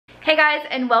Hey guys,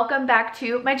 and welcome back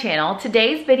to my channel.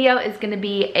 Today's video is going to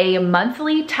be a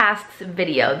monthly tasks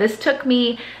video. This took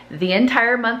me the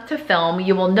entire month to film.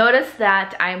 You will notice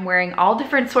that I'm wearing all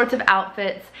different sorts of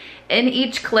outfits in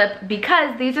each clip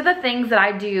because these are the things that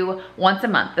I do once a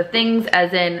month. The things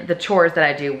as in the chores that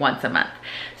I do once a month.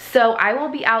 So I will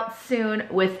be out soon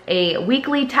with a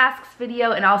weekly tasks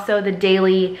video and also the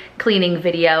daily cleaning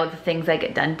video, the things I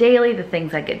get done daily, the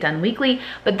things I get done weekly.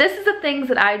 But this is the things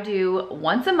that I do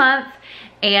once a month.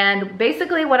 And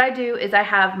basically what I do is I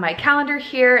have my calendar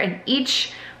here, and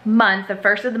each month, the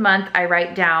first of the month, I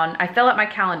fill out my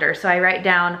calendar. So I write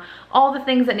down all the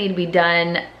things that need to be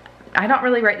done. I don't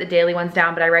really write the daily ones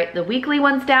down, but I write the weekly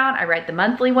ones down. I write the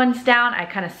monthly ones down. I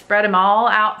kind of spread them all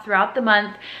out throughout the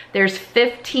month. There's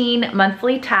 15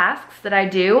 monthly tasks that I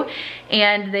do,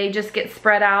 and they just get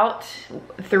spread out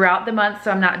throughout the month,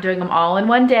 so I'm not doing them all in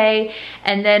one day.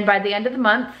 And then by the end of the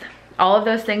month, all of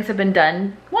those things have been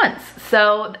done once.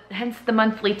 So hence the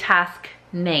monthly task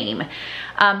name.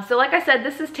 So like I said,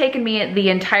 this has taken me the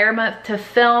entire month to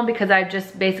film because I've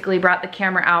just basically brought the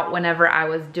camera out whenever I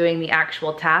was doing the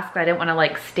actual task. I didn't want to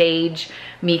like stage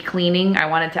me cleaning. I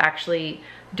wanted to actually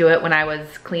do it when I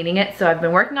was cleaning it. So I've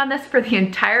been working on this for the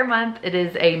entire month. It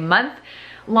is a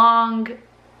month-long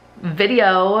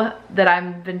video that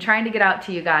I've been trying to get out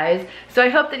to you guys. So I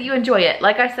hope that you enjoy it.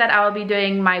 Like I said, I will be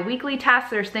doing my weekly tasks.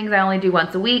 There's things I only do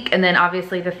once a week, and then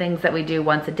obviously the things that we do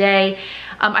once a day.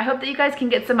 I hope that you guys can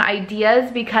get some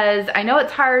ideas because I know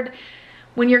it's hard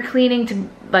when you're cleaning to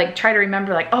like try to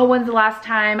remember like, oh, when's the last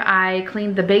time I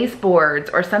cleaned the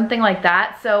baseboards or something like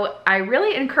that. So I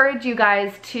really encourage you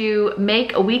guys to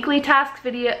make a weekly tasks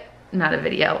video.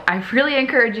 I really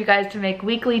encourage you guys to make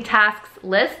weekly tasks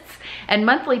lists and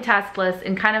monthly task lists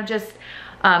and kind of just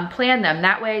plan them.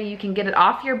 That way you can get it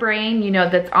off your brain, you know,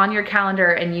 that's on your calendar,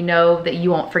 and you know that you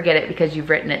won't forget it because you've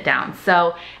written it down.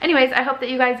 So anyways, I hope that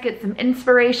you guys get some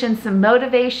inspiration, some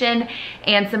motivation,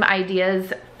 and some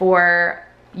ideas for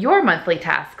your monthly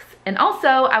tasks. And also,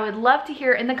 I would love to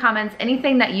hear in the comments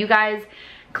anything that you guys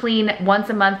clean once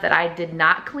a month that I did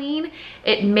not clean.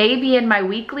 It may be in my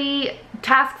weekly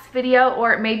tasks video,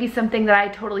 or it may be something that I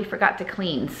totally forgot to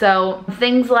clean. So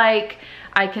things like,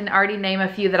 I can already name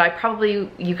a few that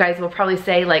you guys will probably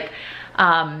say, like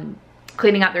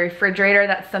cleaning out the refrigerator.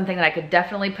 That's something that I could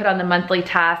definitely put on the monthly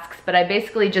tasks, but I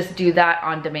basically just do that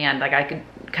on demand. Like I could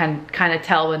kind of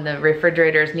tell when the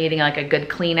refrigerator is needing like a good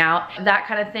clean out, that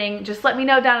kind of thing. Just let me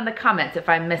know down in the comments if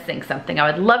I'm missing something.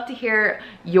 I would love to hear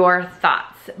your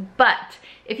thoughts. But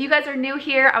if you guys are new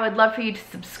here, I would love for you to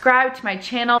subscribe to my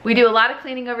channel. We do a lot of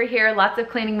cleaning over here, lots of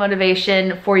cleaning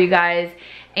motivation for you guys,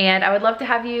 and I would love to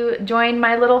have you join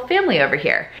my little family over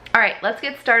here. All right, let's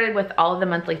get started with all of the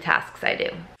monthly tasks I do.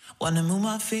 Wanna move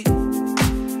my feet,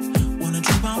 wanna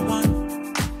drink my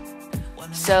wine.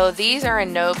 So these are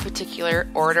in no particular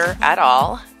order at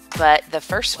all, but the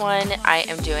first one I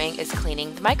am doing is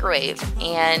cleaning the microwave.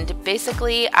 And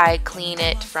basically I clean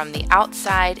it from the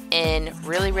outside in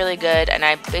really good, and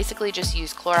I basically just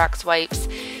use Clorox wipes,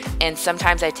 and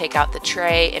sometimes I take out the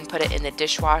tray and put it in the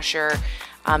dishwasher.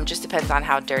 Just depends on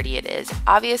how dirty it is.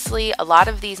 Obviously, a lot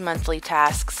of these monthly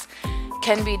tasks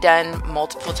can be done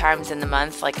multiple times in the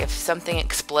month. Like if something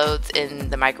explodes in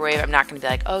the microwave, I'm not going to be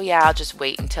like, oh yeah, I'll just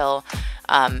wait until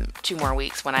 2 more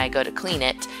weeks when I go to clean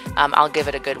it. I'll give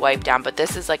it a good wipe down, but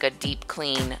this is like a deep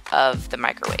clean of the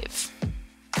microwave.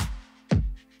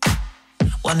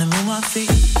 Wanna move my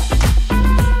feet,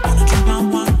 wanna drink my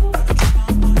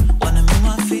wine, wanna move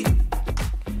my feet.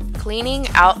 Cleaning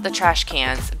out the trash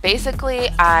cans. Basically,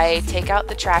 I take out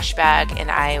the trash bag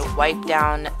and I wipe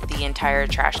down the entire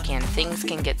trash can. Things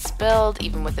can get spilled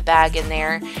even with the bag in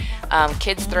there.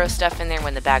 Kids throw stuff in there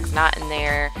when the bag's not in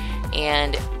there,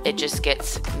 and it just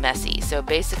gets messy. So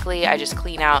basically, I just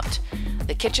clean out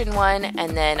the kitchen one,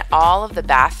 and then all of the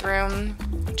bathroom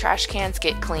trash cans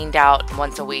get cleaned out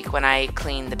once a week when I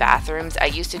clean the bathrooms. I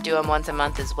used to do them once a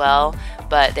month as well,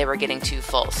 but they were getting too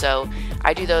full. So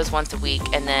I do those once a week,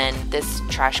 and then this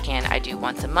trash can I do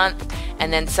once a month.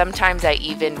 And then sometimes I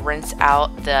even rinse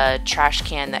out the trash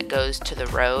can that goes to the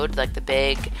road, like the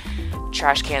big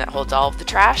trash can that holds all of the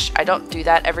trash. I don't do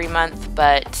that every month,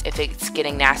 but if it's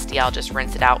getting nasty, I'll just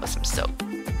rinse it out with some soap.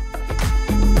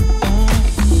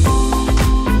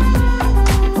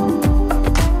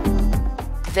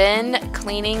 Then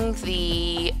cleaning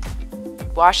the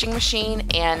washing machine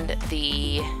and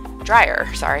the dryer.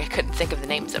 Sorry, I couldn't think of the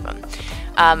names of them.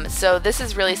 So this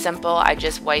is really simple. I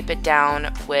just wipe it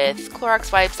down with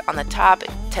Clorox wipes on the top.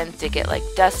 tends to get like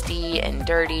dusty and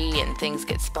dirty and things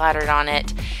get splattered on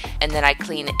it. And then I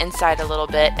clean inside a little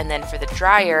bit. And then for the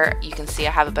dryer, you can see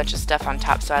I have a bunch of stuff on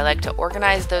top. So I like to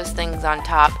organize those things on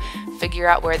top, figure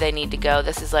out where they need to go.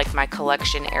 This is like my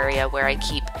collection area where I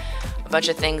keep a bunch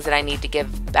of things that I need to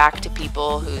give back to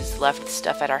people who's left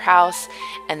stuff at our house.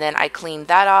 And then I clean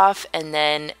that off. And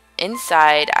then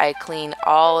inside I clean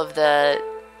all of the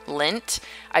lint.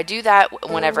 I do that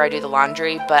whenever I do the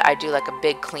laundry, but I do like a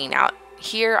big clean out.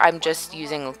 Here I'm just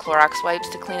using Clorox wipes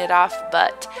to clean it off,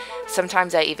 but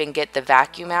sometimes I even get the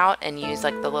vacuum out and use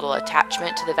like the little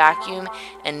attachment to the vacuum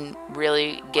and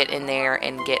really get in there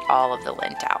and get all of the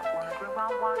lint out.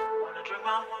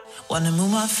 Wanna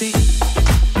move my feet,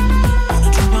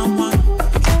 wanna drink my wine.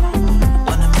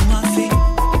 Wanna move my feet,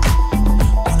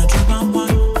 wanna drink my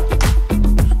wine.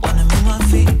 Wanna move my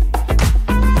feet,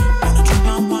 wanna drink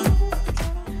my wine.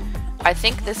 I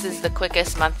think this is the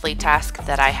quickest monthly task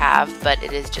that I have, but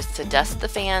it is just to dust the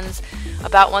fans.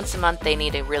 About once a month they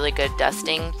need a really good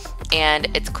dusting, and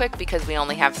it's quick because we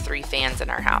only have 3 fans in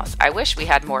our house. I wish we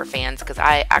had more fans because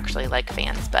I actually like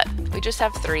fans, but we just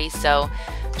have 3, so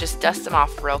just dust them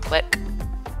off real quick.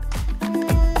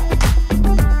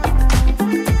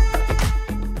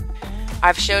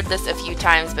 I've showed this a few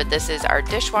times, but this is our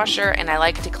dishwasher, and I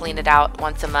like to clean it out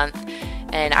once a month.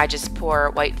 And I just pour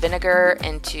white vinegar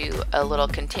into a little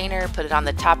container, put it on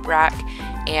the top rack,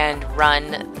 and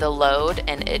run the load,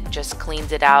 and it just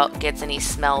cleans it out, gets any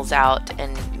smells out,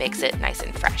 and makes it nice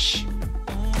and fresh.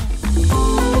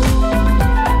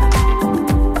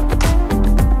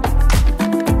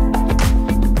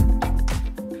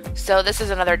 So this is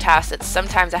another task that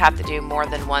sometimes I have to do more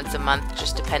than once a month,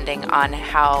 just depending on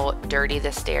how dirty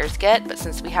the stairs get. But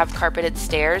since we have carpeted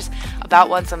stairs, about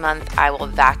once a month I will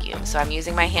vacuum. So I'm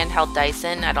using my handheld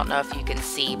Dyson. I don't know if you can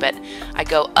see, but I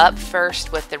go up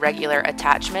first with the regular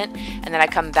attachment, and then I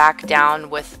come back down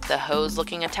with the hose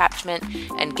looking attachment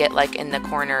and get like in the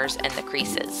corners and the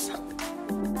creases.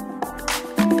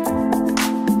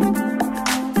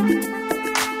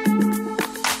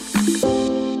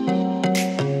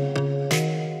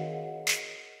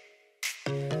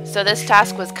 So this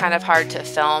task was kind of hard to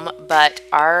film, but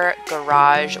our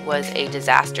garage was a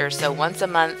disaster. So once a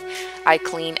month I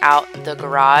clean out the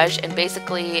garage, and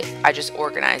basically I just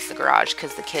organize the garage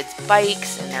because the kids'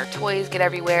 bikes and their toys get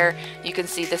everywhere. You can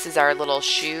see this is our little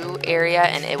shoe area,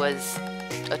 and it was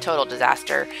a total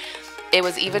disaster. It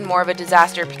was even more of a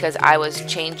disaster because I was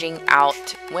changing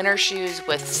out winter shoes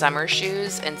with summer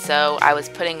shoes, and so I was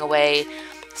putting away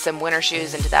some winter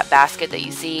shoes into that basket that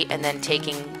you see, and then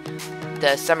taking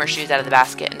the summer shoes out of the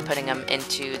basket and putting them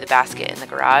into the basket in the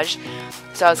garage.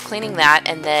 So I was cleaning that,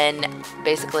 and then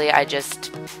basically I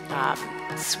just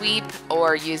sweep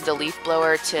or use the leaf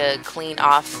blower to clean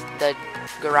off the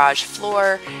garage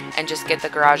floor and just get the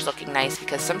garage looking nice,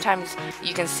 because sometimes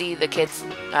you can see the kids'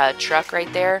 truck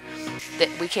right there that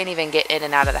we can't even get in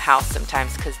and out of the house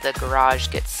sometimes because the garage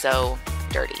gets so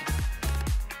dirty.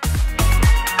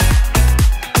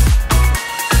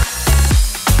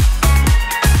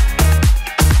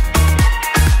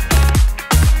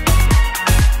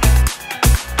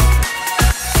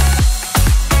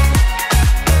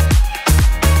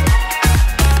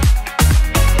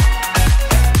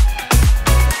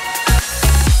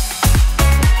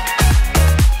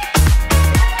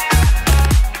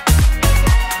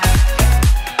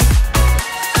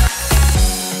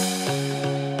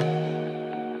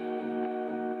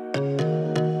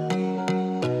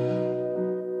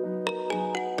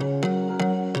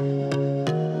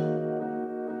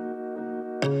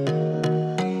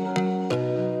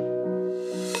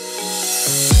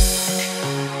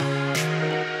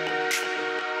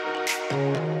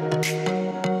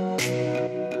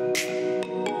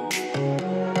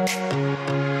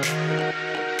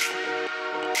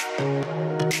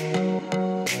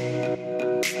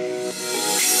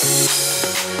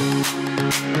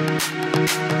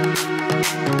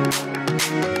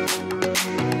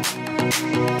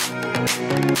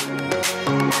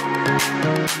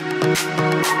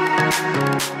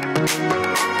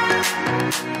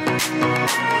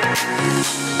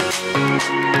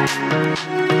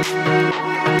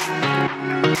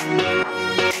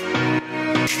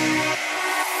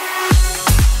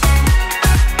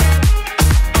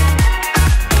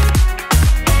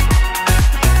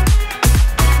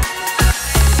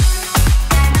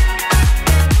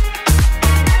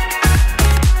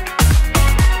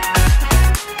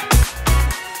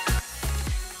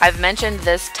 I've mentioned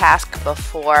this task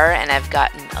before and I've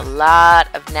gotten a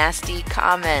lot of nasty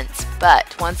comments,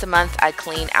 but once a month I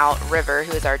clean out River,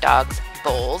 who is our dog's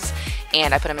bowls,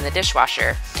 and I put them in the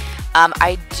dishwasher.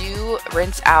 I do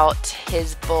rinse out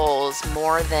his bowls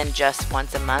more than just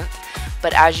once a month,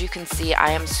 but as you can see,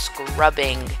 I am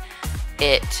scrubbing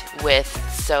it with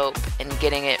soap and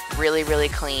getting it really, really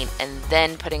clean and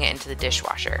then putting it into the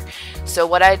dishwasher. So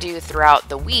what I do throughout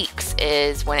the weeks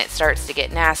is when it starts to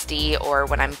get nasty or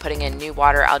when I'm putting in new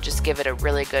water, I'll just give it a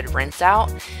really good rinse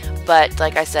out. But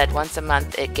like I said, once a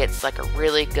month it gets like a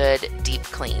really good deep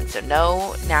clean. So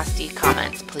no nasty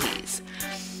comments, please.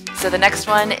 So the next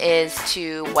one is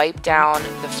to wipe down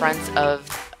the fronts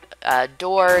of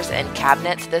doors and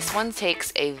cabinets. This one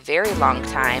takes a very long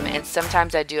time, and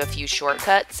sometimes I do a few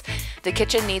shortcuts. The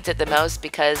kitchen needs it the most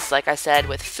because, like I said,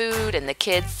 with food and the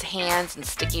kids' hands and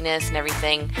stickiness and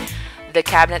everything, the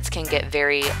cabinets can get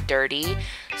very dirty.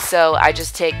 So I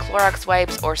just take Clorox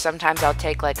wipes, or sometimes I'll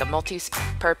take like a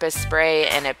multi-purpose spray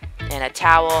and a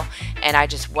towel, and I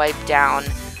just wipe down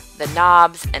the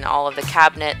knobs and all of the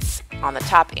cabinets on the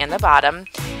top and the bottom.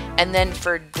 And then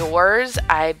for doors,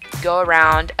 I go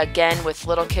around again with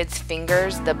little kids'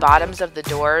 fingers. The bottoms of the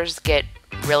doors get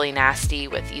really nasty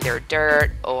with either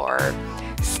dirt or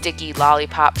sticky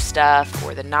lollipop stuff,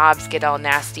 or the knobs get all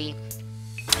nasty.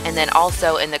 And then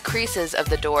also in the creases of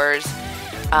the doors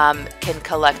can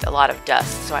collect a lot of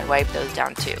dust, so I wipe those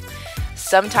down too.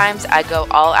 Sometimes I go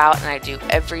all out and I do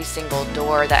every single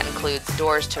door. That includes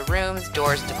doors to rooms,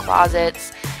 doors to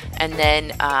closets, and then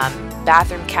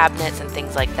bathroom cabinets and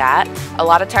things like that. A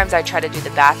lot of times I try to do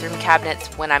the bathroom cabinets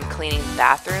when I'm cleaning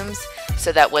bathrooms,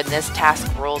 so that when this task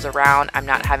rolls around, I'm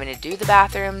not having to do the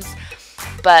bathrooms.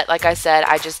 But like I said,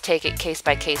 I just take it case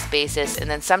by case basis, and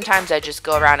then sometimes I just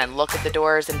go around and look at the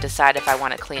doors and decide if I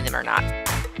want to clean them or not.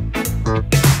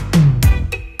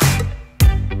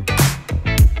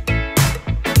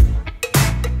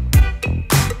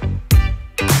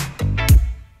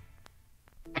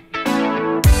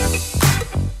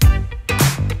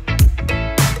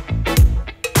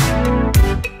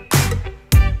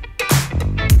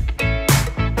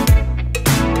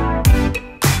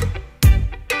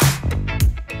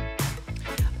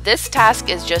 This task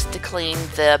is just to clean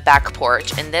the back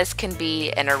porch, and this can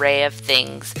be an array of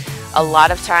things. A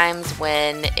lot of times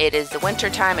when it is the winter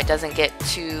time, it doesn't get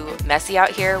too messy out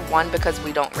here. One, because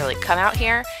we don't really come out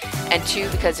here, and two,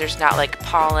 because there's not like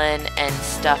pollen and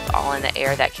stuff all in the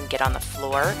air that can get on the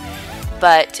floor.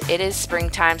 But it is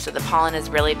springtime, so the pollen is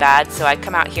really bad, so I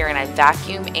come out here and I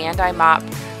vacuum and I mop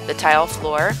the tile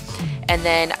floor, and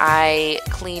then I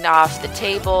clean off the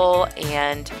table,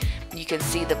 and you can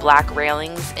see the black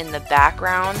railings in the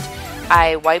background.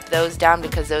 I wipe those down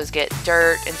because those get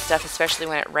dirt and stuff, especially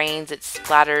when it rains. It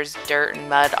splatters dirt and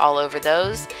mud all over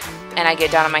those. And I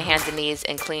get down on my hands and knees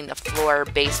and clean the floor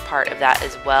base part of that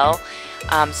as well.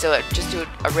 So it just do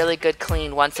a really good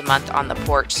clean once a month on the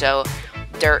porch, so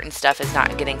dirt and stuff is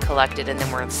not getting collected and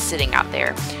then we're sitting out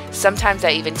there. Sometimes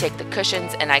I even take the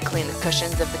cushions and I clean the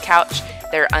cushions of the couch.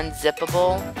 They're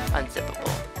unzippable.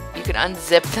 You can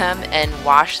unzip them and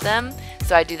wash them,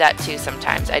 so I do that too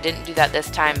sometimes. I didn't do that this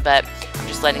time, but I'm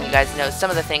just letting you guys know some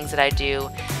of the things that I do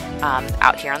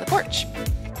out here on the porch.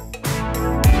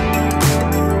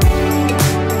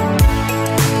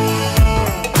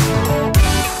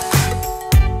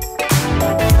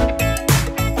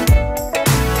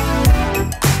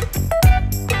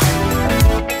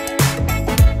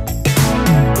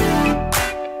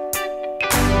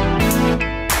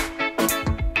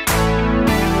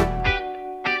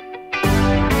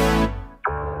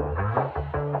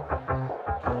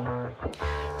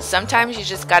 Sometimes you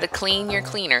just got to clean your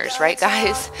cleaners, right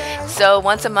guys? So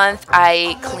once a month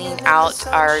I clean out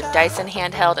our Dyson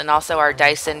handheld and also our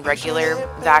Dyson regular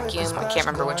vacuum. I can't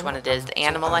remember which one it is, the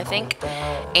animal I think.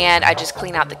 And I just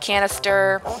clean out the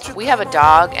canister. We have a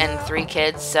dog and 3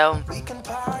 kids, so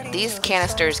these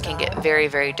canisters can get very,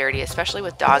 very dirty, especially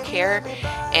with dog hair,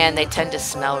 and they tend to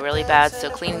smell really bad, so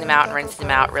cleaning them out and rinsing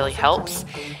them out really helps.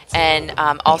 And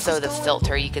also the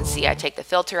filter, you can see I take the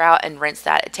filter out and rinse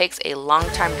that. It takes a long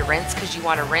time to rinse because you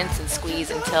want to rinse and squeeze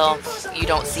until you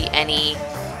don't see any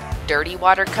dirty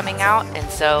water coming out, and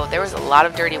so there was a lot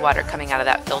of dirty water coming out of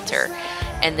that filter.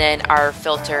 And then our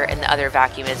filter and the other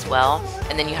vacuum as well,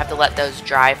 and then you have to let those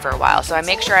dry for a while. So I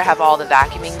make sure I have all the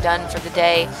vacuuming done for the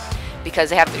day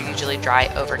because they have to usually dry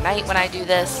overnight when I do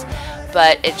this,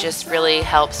 but it just really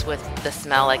helps with the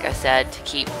smell, like I said, to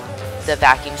keep the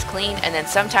vacuums clean. And then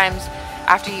sometimes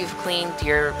after you've cleaned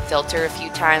your filter a few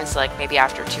times, like maybe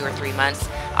after 2 or 3 months,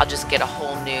 I'll just get a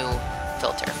whole new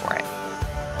filter for it.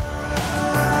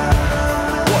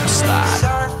 What's that?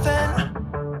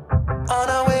 Surfing on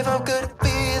a wave of good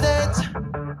feelings.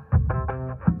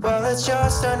 Well, it's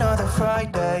just another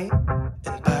Friday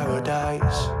in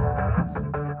paradise.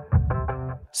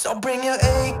 So bring your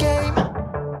A game,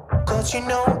 cause you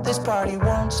know this party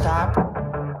won't stop.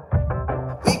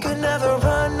 We could never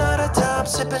run out of time,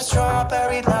 sipping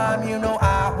strawberry lime. You know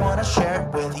I wanna share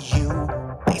it with you.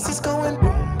 Bass is going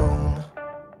boom boom.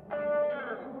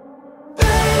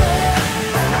 Baby,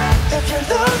 if you're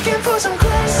looking for some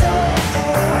crazy,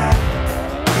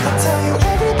 I'll tell you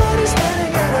everybody's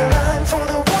standing in a line for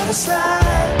the water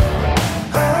slide.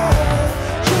 Oh,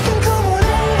 you can come on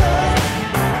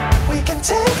over, we can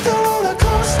take the roller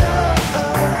coaster.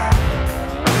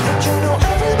 And you know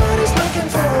everybody's looking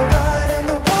for a ride in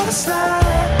the water slide.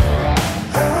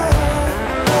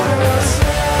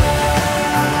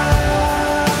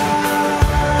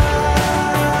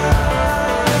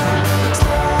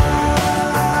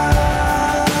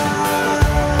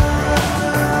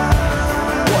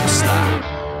 Water slide.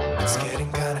 It's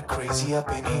getting kinda crazy up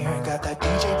in here. Got that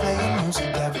DJ playing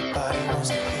music everybody wants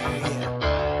to hear,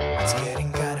 yeah. It's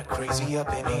getting kinda crazy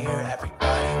up in here.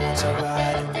 Everybody wants a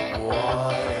ride in the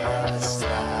water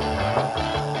slide.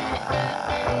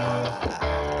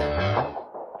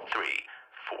 3,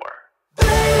 4.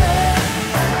 Baby,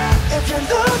 if you're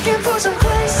looking for some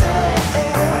crazy,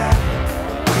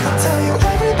 I'll tell you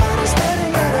everybody's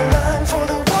standing in a line for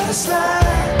the water slide.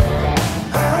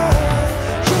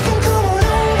 You can come on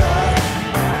over,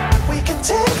 we can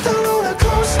take the roller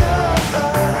coaster.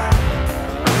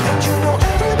 And you know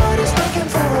everybody's looking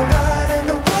for a ride in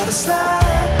the water slide.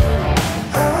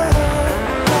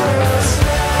 Water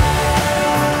slide.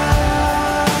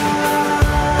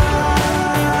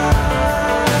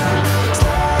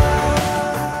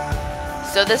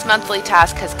 So this monthly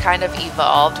task has kind of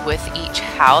evolved with each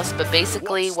house, but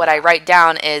basically what I write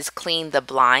down is clean the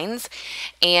blinds.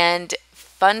 And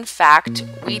fun fact,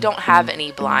 we don't have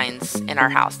any blinds in our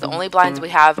house. The only blinds we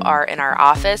have are in our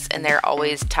office, and they're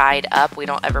always tied up. We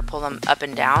don't ever pull them up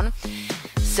and down.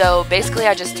 So basically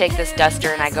I just take this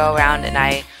duster and I go around and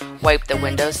I wipe the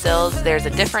windowsills. There's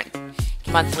a different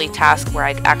monthly task where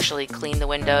I actually clean the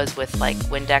windows with like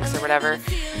Windex or whatever.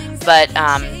 But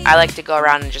I like to go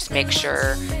around and just make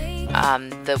sure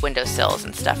the windowsills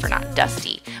and stuff are not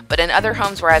dusty. But in other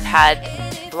homes where I've had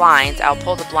blinds, I'll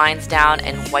pull the blinds down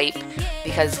and wipe,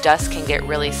 because dust can get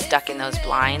really stuck in those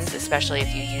blinds, especially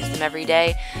if you use them every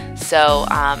day. So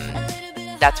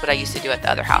that's what I used to do at the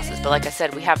other houses. But like I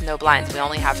said, we have no blinds. We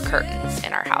only have curtains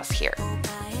in our house here.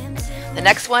 The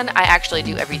next one I actually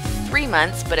do every 3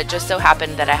 months, but it just so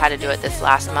happened that I had to do it this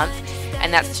last month,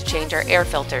 and that's to change our air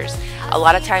filters. A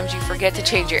lot of times you forget to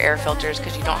change your air filters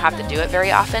because you don't have to do it very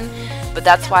often, but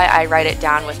that's why I write it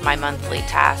down with my monthly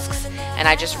tasks, and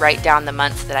I just write down the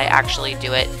months that I actually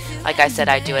do it. Like I said,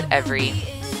 I do it every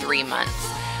 3 months.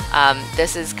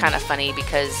 This is kind of funny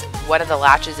because one of the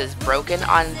latches is broken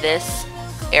on this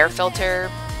air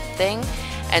filter thing,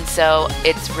 and so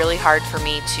it's really hard for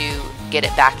me to get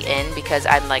it back in because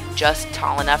I'm like just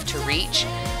tall enough to reach,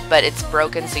 but it's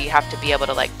broken, so you have to be able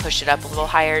to like push it up a little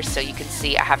higher. So you can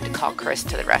see I have to call Chris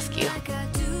to the rescue.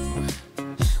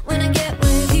 When I get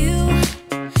with you,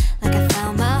 like I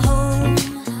found my home.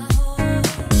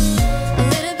 A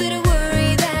little bit of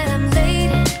worry that I'm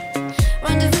late.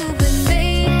 Rendezvous with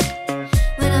fate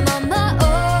when I'm on my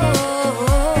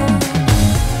own.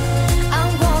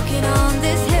 I'm walking on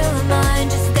this hill of mine,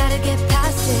 just gotta get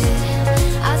past it.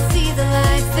 I see the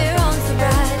lights, they're on so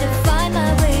bright, to find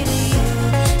my way to you.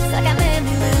 It's like I'm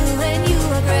Emmylou and you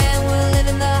are Grant. We're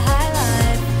living the high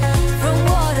life. From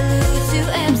Waterloo to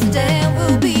Amsterdam,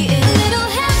 we'll be in little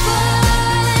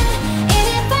heaven. And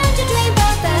if I'm to dream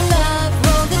about that love,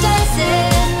 roll the dice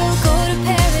and we'll go to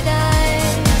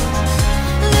paradise.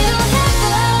 Little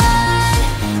heaven,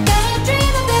 gotta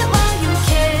dream of it while you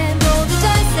can. Roll the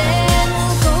dice and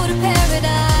we'll go to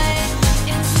paradise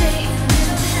and stay in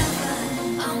little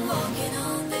heaven. I'm walking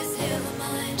on this hill of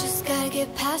mine, just gotta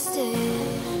get past it.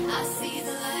 I see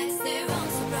the lights, they're on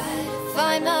so bright.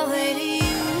 Find my way to you.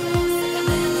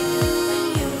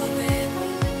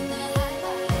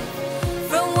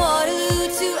 From Waterloo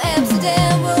to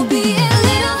Amsterdam, we'll be in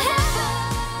little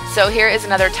heaven. So here is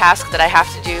another task that I have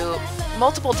to do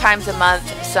multiple times a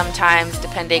month, sometimes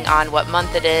depending on what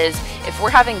month it is. If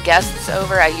we're having guests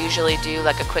over, I usually do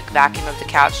like a quick vacuum of the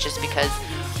couch, just because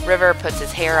River puts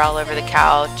his hair all over the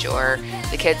couch or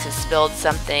the kids have spilled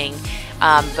something.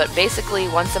 But basically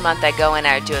once a month I go in,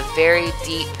 I do a very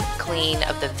deep clean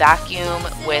of the vacuum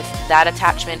with that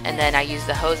attachment, and then I use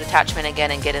the hose attachment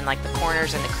again and get in like the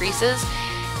corners and the creases,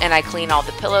 and I clean all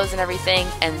the pillows and everything,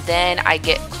 and then I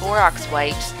get Clorox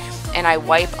wipes and I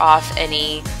wipe off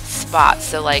any spots,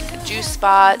 so like juice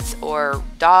spots or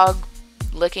dog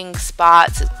licking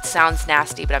spots. It sounds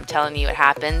nasty, but I'm telling you it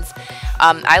happens.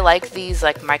 I like these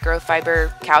like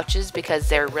microfiber couches because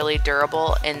they're really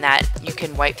durable in that you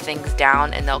can wipe things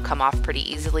down and they'll come off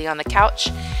pretty easily on the couch.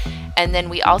 And then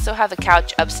we also have a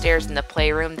couch upstairs in the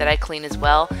playroom that I clean as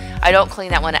well. I don't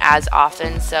clean that one as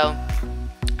often, so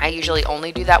I usually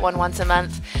only do that one once a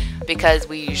month because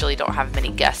we usually don't have many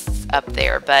guests up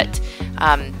there. But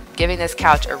giving this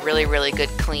couch a really, really good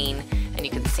clean, and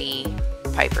you can see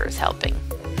Piper is helping.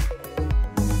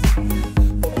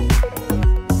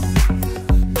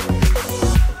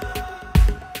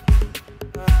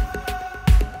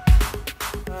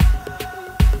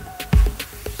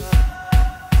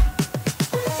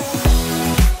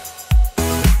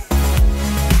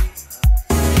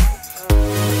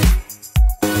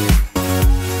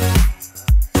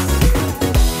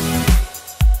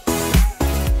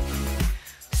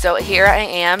 So here I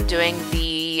am doing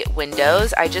the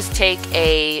windows. I just take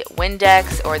a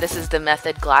Windex, or this is the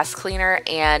Method glass cleaner,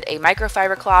 and a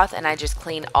microfiber cloth, and I just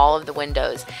clean all of the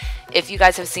windows. If you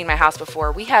guys have seen my house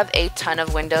before, we have a ton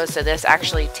of windows, so this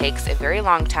actually takes a very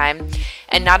long time.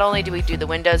 And not only do we do the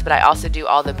windows, but I also do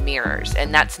all the mirrors.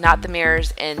 And that's not the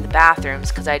mirrors in the bathrooms,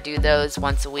 because I do those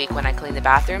once a week when I clean the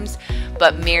bathrooms,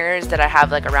 but mirrors that I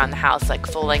have like around the house, like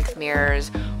full-length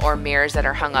mirrors or mirrors that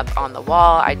are hung up on the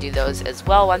wall. I do those as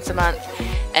well once a month.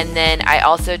 And then I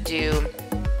also do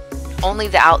only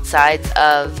the outsides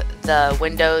of the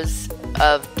windows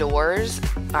of doors.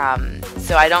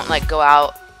 So I don't like go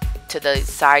out to the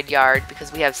side yard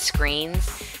because we have screens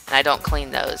and I don't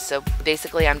clean those. So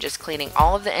basically I'm just cleaning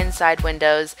all of the inside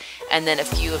windows and then a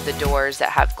few of the doors that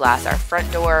have glass. Our front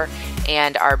door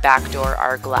and our back door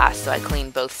are glass, so I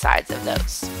clean both sides of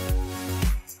those.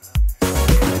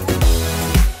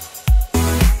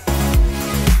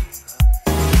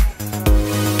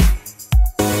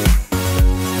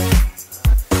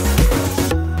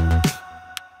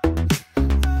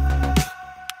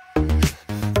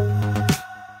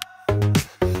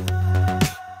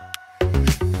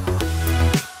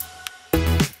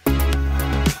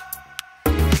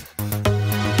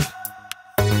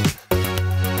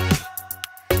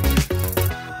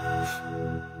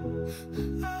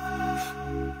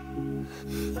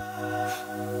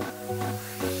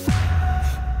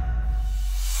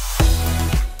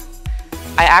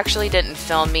 I actually didn't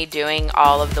film me doing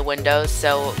all of the windows,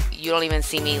 so you don't even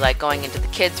see me like going into the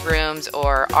kids' rooms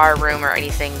or our room or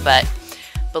anything, but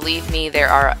believe me, there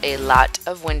are a lot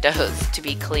of windows to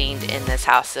be cleaned in this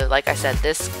house. So like I said,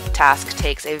 this task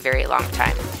takes a very long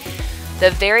time.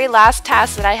 The very last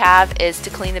task that I have is to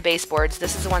clean the baseboards.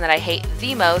 This is the one that I hate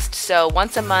the most. So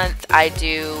once a month I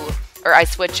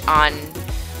switch on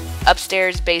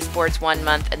upstairs baseboards one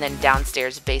month and then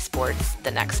downstairs baseboards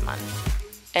the next month.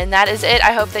 And that is it.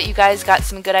 I hope that you guys got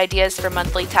some good ideas for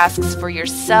monthly tasks for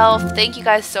yourself. Thank you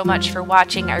guys so much for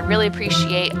watching. I really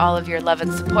appreciate all of your love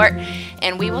and support.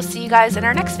 And we will see you guys in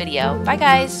our next video. Bye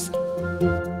guys.